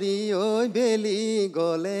লাহৰি ঐ বেলি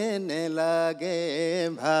গ'লে নেলাগে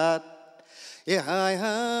ভাত হাই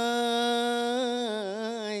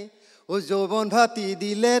ঐ যৌৱন ভাতি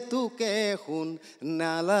দিলে তোকে শুন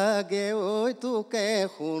নালাগে ঐ তোকে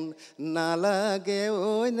শুন নালাগে ঐ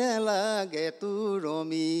নেলাগে তোৰ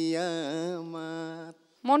ৰমীয়া মাত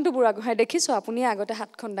মনটো বুঢ়াগোহাঁই দেখিছোঁ আপুনি আগতে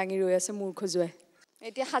হাতখন দাঙি ৰৈ আছে মূৰ খজুৱাই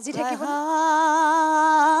এতিয়া সাজি থাকিব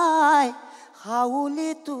হাউলি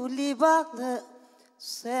তুলিবা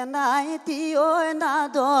চেনাই তিয়ৈ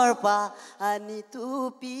নাদৰ পা আনি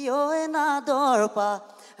টুপিয়ৈ নাদৰ পা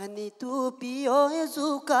আনি টুপিয়ৈ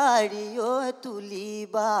জোকাৰিয়ৈ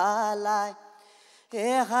তুলিবালাই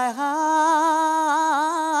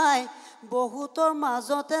হাই বহুতৰ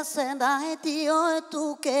মাজতে চেনাই তিয়ৈ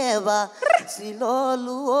তোকেবা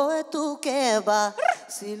চিললো ঐ তোকেবা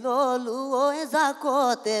চিললো ঐ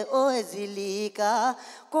জাকতে ঐ জিলিকা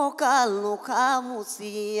কঁকাল নোখা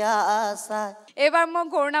মুচিয়া চাই এইবাৰ মই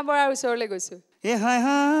কৰুণা বৰাৰ ওচৰলৈ গৈছোঁ হাই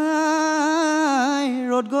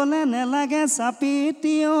ৰ'দ গ'লে নেলাগে ছাতি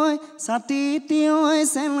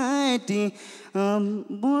চেনাইটি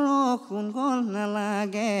বৰষুণ গ'ল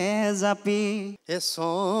নালাগে জাপি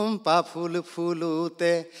চম্পা ফুল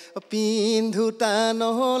ফুলোতে পিন্ধোতা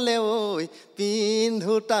নহ'লে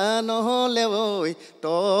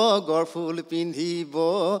তগৰ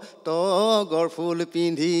ফুল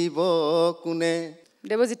পিন্ধিব কোনে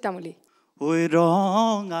দেৱজিৎ তামুলী ঐ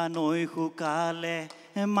ৰঙা নৈ শুকালে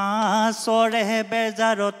মাছৰে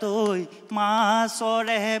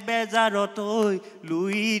বেজাৰতৈ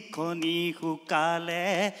লুইত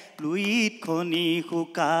খনি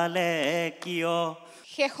শুকালে কিয়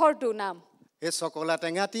শেষৰটো নাম এই চকলা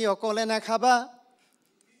টেঙাটি অকলে নাখাবা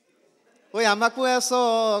ঐ আমাকো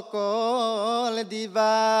চকল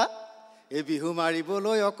দিবা এই বিহু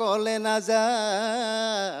মাৰিবলৈ অকলে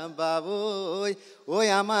নাযাবা ঐ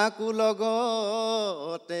আমাকো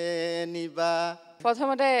লগতে নিবা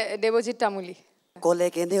প্ৰথমতে দেৱজিৎ তামুলী অকলে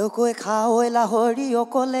কেনেও কৈ খাওঁ লাহৰি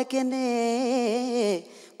অকলে কেনে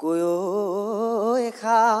কৈ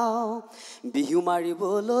খাওঁ বিহু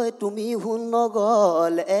মাৰিবলৈ তুমি শুন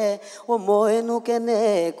নগ'লে মইনো কেনে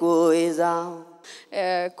কৈ যাওঁ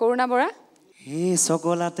কৰোণা বৰা হে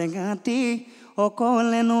চকলা টেঙাটি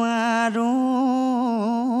অকলে নোৱাৰো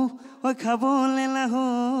ঐ খাবলৈ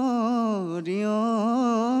লাহৰি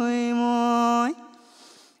মই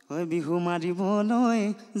ঐ বিহু মাৰিবলৈ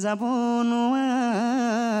যাব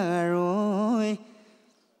নোৱাৰো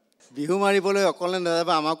বিহু মাৰিবলৈ অকলে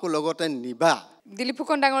নাযাবা আমাকো লগতে নিবা দিলীপ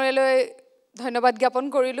ফুকন ডাঙৰীয়ালৈ ধন্যবাদ জ্ঞাপন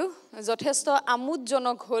কৰিলোঁ যথেষ্ট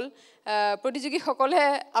আমোদজনক হ'ল প্ৰতিযোগীসকলে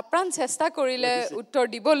আপ্ৰাণ চেষ্টা কৰিলে উত্তৰ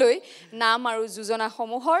দিবলৈ নাম আৰু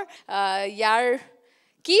যোজনাসমূহৰ ইয়াৰ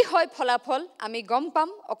কি হয় ফলাফল আমি গম পাম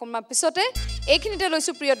অকণমান পিছতে এইখিনিতে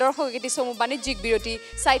লৈছোঁ প্ৰিয় দৰ্শক এটি চমু বাণিজ্যিক বিৰতি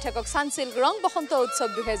চাই থাকক সানসিল্ক ৰং বসন্ত উৎসৱ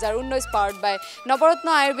 2019 পাৱাৰ্ড বাই নৱৰত্ন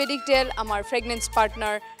আয়ুৰ্বেদিক তেল আমাৰ ফ্ৰেগনেন্স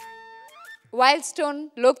পাৰ্টনাৰ वाइल्ड स्टोन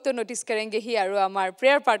लोग तो नोटिस करेंगे ही और हमारे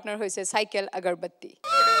प्रेयर पार्टनर होइसे साइकिल अगरबत्ती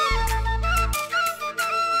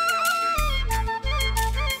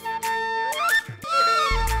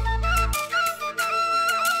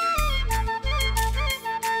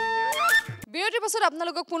বিৰতিৰ পাছত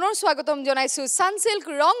আপোনালোকক পুনৰ স্বাগতম জনাইছো সানসিল্ক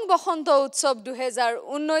ৰং বসন্ত উৎসৱ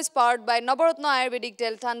 2019 পাৱাৰ্ড বাই নৱৰত্ন আয়ুৰ্বেদিক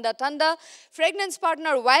তেল ঠাণ্ডা ঠাণ্ডা ফ্ৰেগনেন্স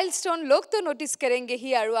পাৰ্টনাৰ वाइल्ड स्टोन लोग तो नोटिस करेंगे ही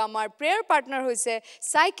और আমাৰ প্ৰেয়াৰ পাৰ্টনাৰ হৈছে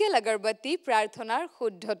সাইকেল আগৰবত্তি প্ৰাৰ্থনাৰ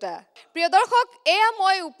শুদ্ধতা প্ৰিয় দৰ্শক এয়া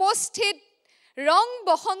মই উপস্থিত ৰং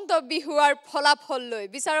বসন্ত বিহুৰ ফলাফল লৈ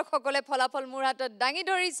বিচাৰকসকলে ফলাফল মোৰ হাতত দাঙি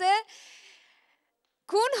ধৰিছে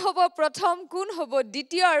কোন হ'ব প্ৰথম কোন হ'ব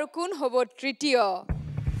দ্বিতীয় আৰু কোন হ'ব তৃতীয়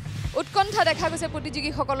উৎকণ্ঠা দেখা গৈছে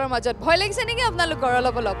প্ৰতিযোগীসকলৰ মাজত ভয় লাগিছে নেকি আপোনালোকৰ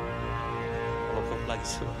অলপ অলপ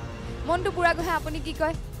লাগিছে মনটো পুৰা গহে আপুনি কি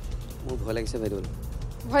কয় মোৰ ভয় লাগিছে বাইদেউ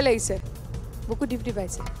ভয় লাগিছে বুকু টিপটি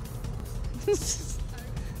পাইছে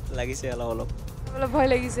লাগিছে অলপ অলপ অলপ ভয়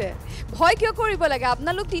লাগিছে ভয় কিয় কৰিব লাগে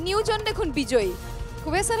আপোনালোক তিনিওজন দেখোন বিজয়ী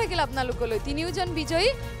শুভেচ্ছা থাকিল আপোনালোকলৈ তিনিওজন বিজয়ী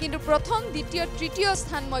কিন্তু প্ৰথম দ্বিতীয় তৃতীয়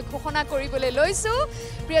স্থান মই ঘোষণা কৰিবলৈ লৈছো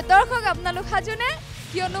প্ৰিয় দৰ্শক আপোনালোক সাজুনে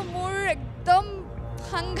কিয়নো মোৰ একদম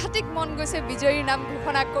সাংঘাতিক মন গৈছে বিজয়ীৰ নাম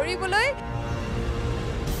ঘোষণা কৰিবলৈ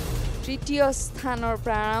তৃতীয় স্থানৰ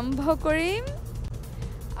প্ৰাৰম্ভ কৰিম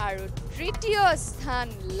আৰু তৃতীয় স্থান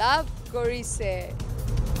লাভ কৰিছে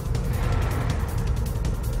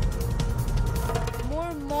মোৰ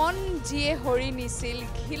মন যিয়ে হৰি নিছিল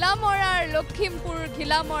ঘিলামৰাৰ লখিমপুৰ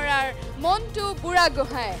ঘিলামৰাৰ মনটো বুঢ়া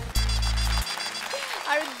গোহাঁই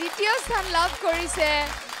আৰু দ্বিতীয় স্থান লাভ কৰিছে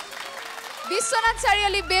বিশ্বনাথ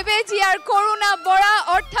চাৰিআলি বেবেজী আৰু কৰোণা বৰা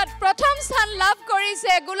অৰ্থাৎ প্ৰথম স্থান লাভ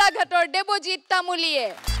কৰিছে গোলাঘাটৰ দেৱজিৎ তামুলীয়ে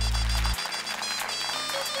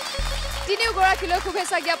তিনিওগৰাকীলৈ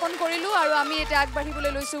শুভেচ্ছা জ্ঞাপন কৰিলোঁ আৰু আমি এতিয়া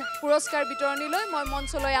আগবাঢ়িবলৈ লৈছোঁ পুৰস্কাৰ বিতৰণিলৈ মই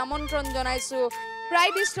মঞ্চলৈ আমন্ত্ৰণ জনাইছোঁ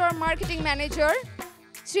প্ৰাইড ষ্ট'ৰ মাৰ্কেটিং মেনেজাৰ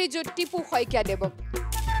শ্ৰীযুত টিপু শইকীয়া দেৱক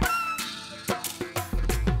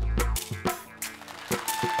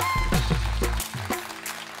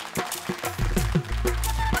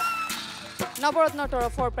নৱৰত্নৰ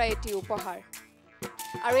তৰফৰ পৰা এটি উপহাৰ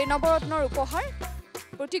আৰু এই নৱৰত্নৰ উপহাৰ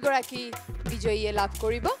প্ৰতিগৰাকী বিজয়ীয়ে লাভ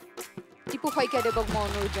কৰিব টিপু শইকীয়া দেৱক মই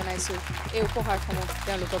অনুৰোধ জনাইছোঁ এই উপহাৰসমূহ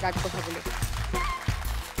তেওঁলোকক আগবঢ়াবলৈ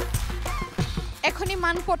এখনি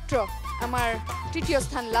মানপত্ৰ আমাৰ তৃতীয়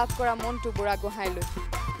স্থান লাভ কৰা মন্টু বুঢ়াগোহাঁইলৈ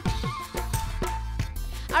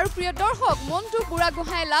আৰু প্ৰিয় দৰ্শক মন্টু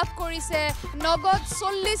বুঢ়াগোহাঁই লাভ কৰিছে নগদ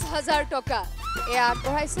 40,000 টকা এয়া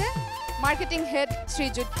আগবঢ়াইছে মাৰ্কেটিং হেড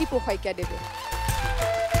শ্ৰীযুত টিপু শইকীয়া দেৱে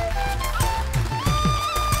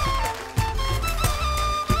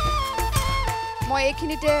মই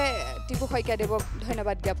এইখিনিতে টিপু শইকীয়া দেৱক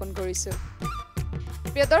ধন্যবাদ জ্ঞাপন কৰিছোঁ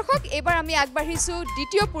প্ৰিয় দৰ্শক এইবাৰ আমি আগবাঢ়িছোঁ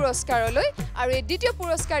দ্বিতীয় পুৰস্কাৰলৈ আৰু এই দ্বিতীয়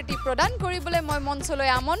পুৰস্কাৰটি প্ৰদান কৰিবলৈ মই মঞ্চলৈ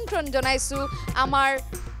আমন্ত্ৰণ জনাইছোঁ আমাৰ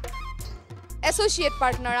এছ'চিয়েট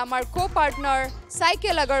পাৰ্টনাৰ আমাৰ কো পাৰ্টনাৰ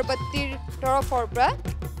চাইকেল আগৰবত্তিৰ তৰফৰ পৰা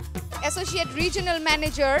এছ'চিয়েট ৰিজনেল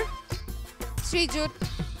মেনেজাৰ শ্ৰীযুত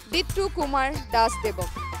দিত্তু কুমাৰ দাস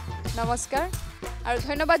দেৱক নমস্কাৰ আৰু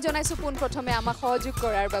ধন্যবাদ জনাইছোঁ পোনপ্ৰথমে আমাক সহযোগ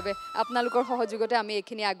কৰাৰ বাবে আপোনালোকৰ সহযোগতে আমি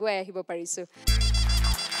এইখিনি আগুৱাই আহিব পাৰিছোঁ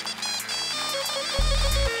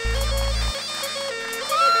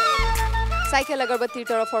চাইকেল আগৰবত্তিৰ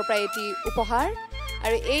তৰফৰ পৰা এটি উপহাৰ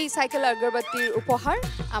আৰু এই চাইকেল আগৰবত্তিৰ উপহাৰ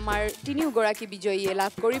আমাৰ তিনিওগৰাকী বিজয়ীয়ে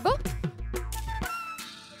লাভ কৰিব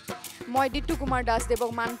মই দিত্তু কুমাৰ দাস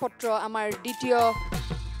দেৱক মানপত্ৰ আমাৰ দ্বিতীয়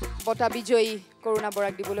বঁটা বিজয়ী কৰোণা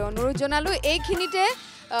বৰাক দিবলৈ অনুৰোধ জনালোঁ এইখিনিতে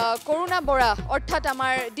কৰোণা বৰা অৰ্থাৎ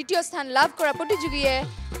আমাৰ দ্বিতীয় স্থান লাভ কৰা প্ৰতিযোগীয়ে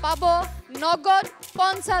পাব নগদ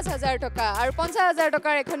 50,000 টকা আৰু 50,000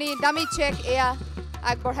 টকাৰ এখনি দামী চেক এয়া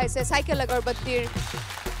আগবঢ়াইছে cycle আগৰবত্তিৰ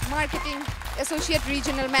marketing Associate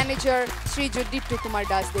Regional Manager Sri Judittu Kumar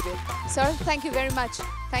Das Debe. Sir, thank you very much.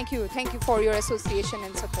 Thank you for your association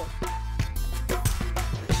and support.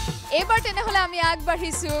 Ebar tenehole ami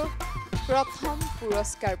agbarisu prothom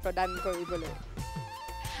puroskar pradan koribole.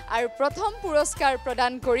 Aru prothom puroskar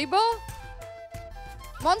pradan koribo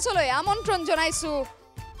মঞ্চলৈ আমন্ত্ৰণ জনাইছো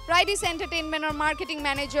Fridays Entertainment or Marketing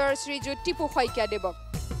Manager Sri Jutipu Khoikia Debok.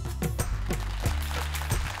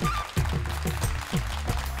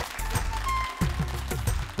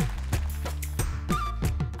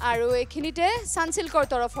 আৰু এখিনিতে সানসিল্কৰ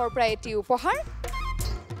তৰফৰ পৰা এটি উপহাৰ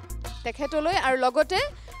তেখেতলৈ আৰু লগতে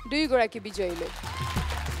দুই গৰাকী বিজয়ীলৈ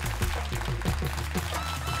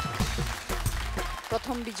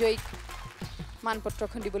প্ৰথম বিজয়ীক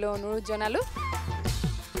মানপত্ৰখন দিবলৈ অনুৰোধ জনালো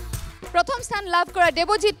প্ৰথম স্থান লাভ কৰা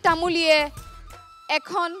দেৱজিৎ তামুলিয়ে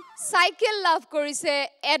এখন সাইকেল লাভ কৰিছে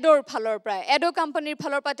এডৰ ফালৰ পৰা এডো কোম্পানীৰ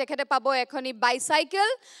ফালৰ পৰা তেখেতে পাব এখনি বাইসাইকেল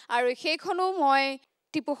আৰু সেইখনো মই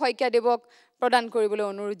টিপু খৈকিয়া দেৱক প্ৰদান কৰিবলৈ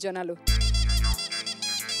অনুৰোধ জনালো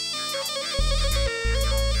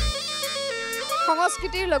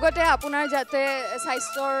সংস্কৃতিৰ লগতে আপোনাৰ যাতে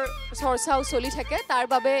স্বাস্থ্যৰ চৰ্চাও চলি থাকে তাৰ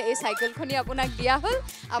বাবে এই সাইকেলখনি আপোনাক দিয়া হল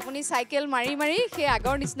আপুনি সাইকেল মাৰি মাৰি সেই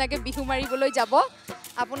আগৰ নিচিনাকে বিহু মাৰিবলৈ যাব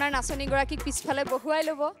আপোনাৰ নাচনী গৰাকীক পিছফালে বহুৱাই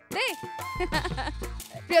ল'ব দেই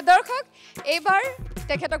প্ৰিয় দৰ্শক এইবাৰ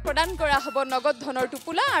তেখেতক প্ৰদান কৰা হ'ব নগদ ধনৰ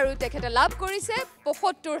টুপুলা আৰু তেখেতে লাভ কৰিছে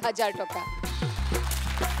 ৭৫,০০০ টকা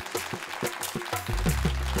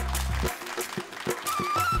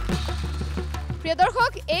প্ৰিয়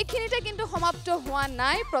দৰ্শক এইখিনিতে কিন্তু সমাপ্ত হোৱা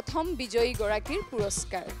নাই প্ৰথম বিজয়ী গৰাকীৰ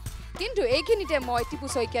পুৰস্কাৰ কিন্তু এইখিনিতে মই টিপু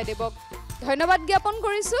শইকীয়া দেৱক ধন্যবাদ জ্ঞাপন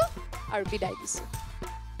কৰিছো আৰু বিদায় দিছো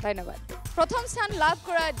ধন্যবাদ প্ৰথম স্থান লাভ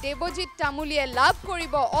কৰা দেৱজিৎ তামুলিয়ে লাভ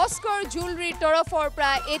কৰিব অস্কাৰ জুৱেলাৰীৰ তৰফৰ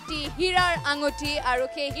পৰা এটি হীৰাৰ আঙঠি আৰু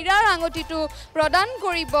সেই হীৰাৰ আঙঠিটো প্ৰদান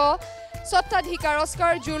কৰিব সত্তাধিকাৰ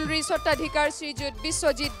অস্কাৰ জুৱেলাৰী সত্তাধিকাৰ শ্ৰীযুত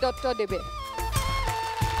বিশ্বজিৎ দত্ত দেৱে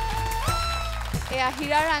এয়া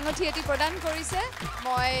হীৰাৰ আঙঠি এটি প্ৰদান কৰিছে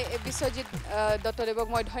মই বিশ্বজিৎ দত্তদেৱক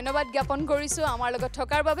মই ধন্যবাদ জ্ঞাপন কৰিছো আমাৰ লগত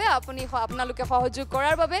থকাৰ বাবে আপোনালোকে সহযোগ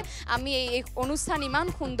কৰাৰ বাবে আমি এই অনুষ্ঠান ইমান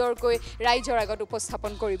সুন্দৰকৈ ৰাইজৰ আগত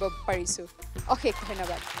উপস্থাপন কৰিব পাৰিছো অশেষ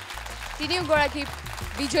ধন্যবাদ তিনিওগৰাকী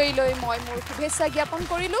বিজয়ীলৈ মই মোৰ শুভেচ্ছা জ্ঞাপন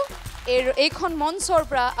কৰিলো এইখন মঞ্চৰ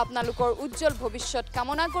পৰা আপোনালোকৰ উজ্জ্বল ভৱিষ্যত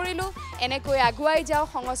কামনা কৰিলো এনেকৈ আগুৱাই যাও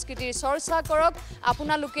সংস্কৃতিৰ চৰ্চা কৰক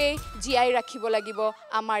আপোনালোকে জিয়াই ৰাখিব লাগিব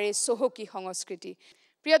আমাৰ এই চহকী সংস্কৃতি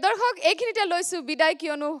প্ৰিয় দৰ্শক এইখিনিতে লৈছো বিদায়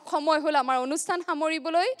কিয়নো সময় হল আমাৰ অনুষ্ঠান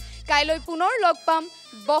সামৰিবলৈ কাইলৈ পুনৰ লগ পাম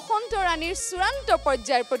বসন্ত ৰাণীৰ চূড়ান্ত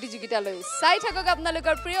পৰ্যায়ৰ প্ৰতিযোগিতালৈ চাই থাকক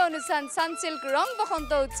আপোনালোকৰ প্ৰিয় অনুষ্ঠান সানসিল্ক ৰং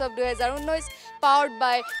বসন্ত উৎসৱ 2019 powered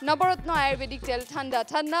by নৱৰত্ন আয়ুৰ্বেদিক তেল ঠাণ্ডা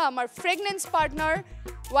ঠাণ্ডা আমাৰ ফ্ৰেগনেন্স পাৰ্টনাৰ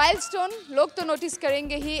वाइल्डस्टोन लोग तो नोटिस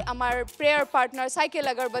करेंगे ही हमार प्रेयर पार्टनर साइकिल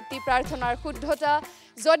अगरबत्ती प्रार्थनार शुद्धता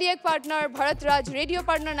जोडिएक partner Bharatraj radio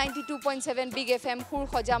partner 92.7 big FM खुर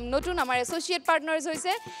खजाम नतुन हमार एसोसिएट पार्टनर्स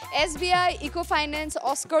होइसे SBI eco finance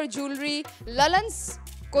Oscar jewellery ललन्स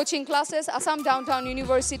coaching classes Assam downtown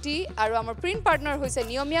university और हमार प्रिंट पार्टनर होइसे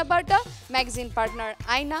नियमिया बार्ता मैगजीन पार्टनर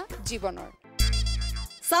आईना जीवनर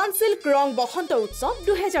सानसिल्क रंग बसंत उत्सव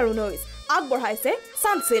 2019 আগবঢ়াইছে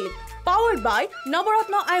Sunsilk Powered by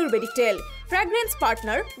Navaratna Ayurvedic Tel. Fragrance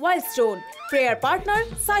partner Wildstone. Prayer partner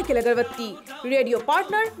Cycle Agarbatti. Radio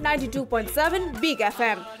partner 92.7 Big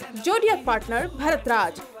FM. Zodiac partner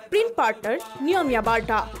Bharatraj. Print partner Niomia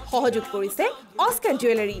Barta. Sahajog korise Oscar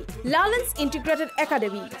Jewelry. Lalans Integrated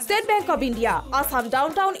Academy. State Bank of India. Assam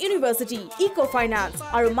Downtown University. Eco Finance.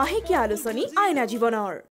 Aru Mahikia Alusani Aina Jibanor.